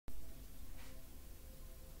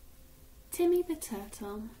Timmy the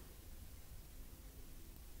Turtle.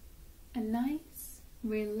 A nice,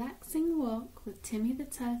 relaxing walk with Timmy the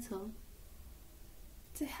Turtle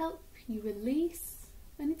to help you release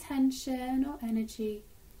any tension or energy,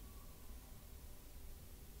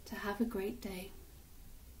 to have a great day.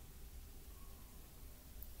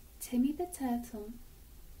 Timmy the Turtle,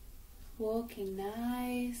 walking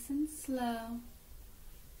nice and slow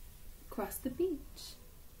across the beach.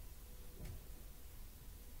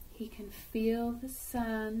 He can feel the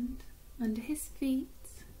sand under his feet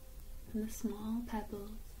and the small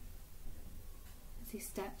pebbles as he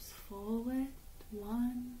steps forward.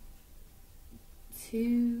 1,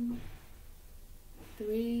 2,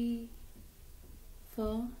 3,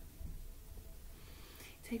 4.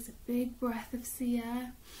 He takes a big breath of sea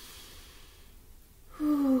air.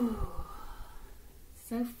 Whew.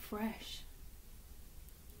 So fresh.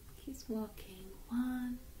 Keeps walking.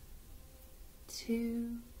 1,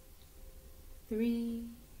 2, 3,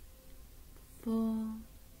 4.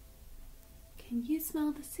 Can you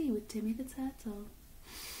smell the sea with Timmy the Turtle?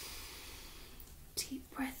 Deep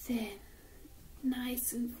breath in,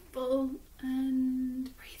 nice and full, and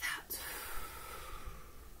breathe out.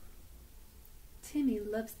 Timmy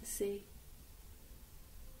loves the sea.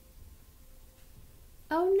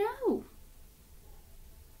 Oh no!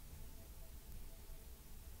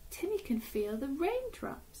 Timmy can feel the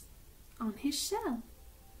raindrops on his shell.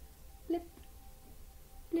 Blip,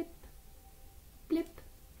 blip, blip,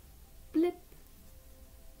 blip.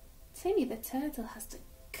 Timmy the Turtle has to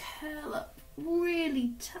curl up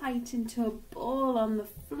really tight into a ball on the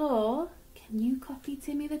floor. Can you copy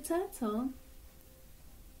Timmy the Turtle?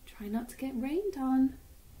 Try not to get rained on.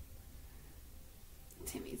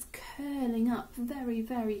 Timmy's curling up very,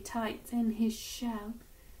 very tight in his shell.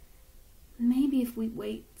 Maybe if we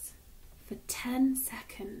wait for 10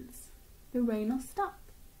 seconds, the rain will stop.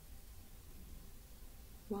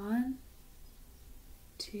 1,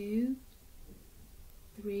 2,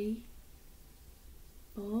 3,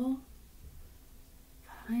 4,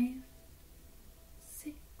 5,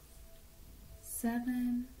 6,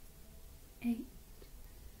 7, 8,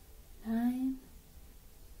 9,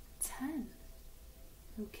 10.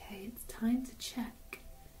 Okay, it's time to check.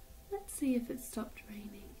 Let's see if it stopped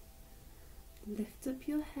raining. Lift up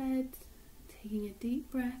your head, taking a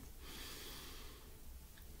deep breath.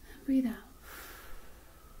 Breathe out.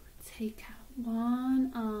 Take out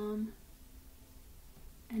one arm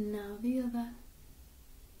and now the other.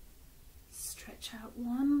 Stretch out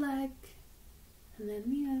one leg and then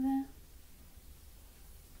the other.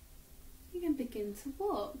 You can begin to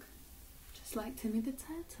walk, just like Timmy the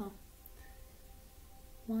Turtle.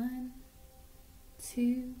 1,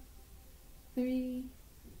 2, 3,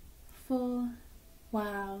 4.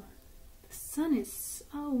 Wow, the sun is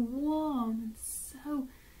so warm and so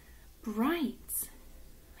bright.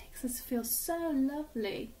 Makes us feel so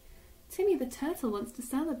lovely. Timmy the Turtle wants to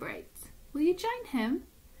celebrate. Will you join him?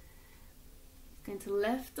 He's going to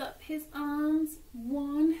lift up his arms.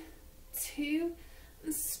 1, 2,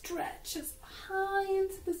 and stretch as high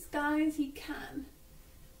into the sky as you can.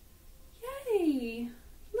 Yay!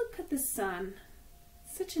 Look at the sun.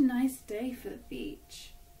 Such a nice day for the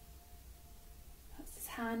beach. Puts his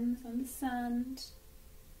hands on the sand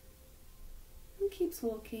and keeps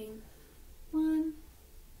walking. 1,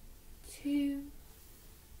 2,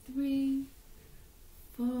 3,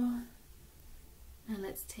 4. Now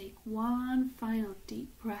let's take one final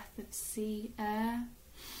deep breath of sea air.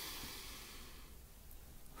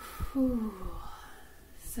 Whew.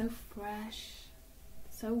 So fresh,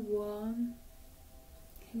 so warm.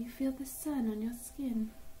 Can you feel the sun on your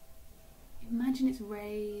skin? Imagine its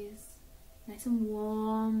rays, nice and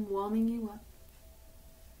warm, warming you up.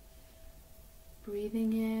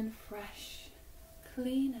 Breathing in fresh,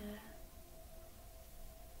 clean air.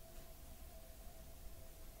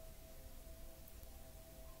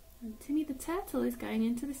 And Timmy the Turtle is going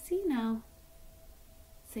into the sea now.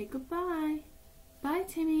 Say goodbye. Bye,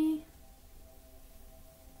 Timmy.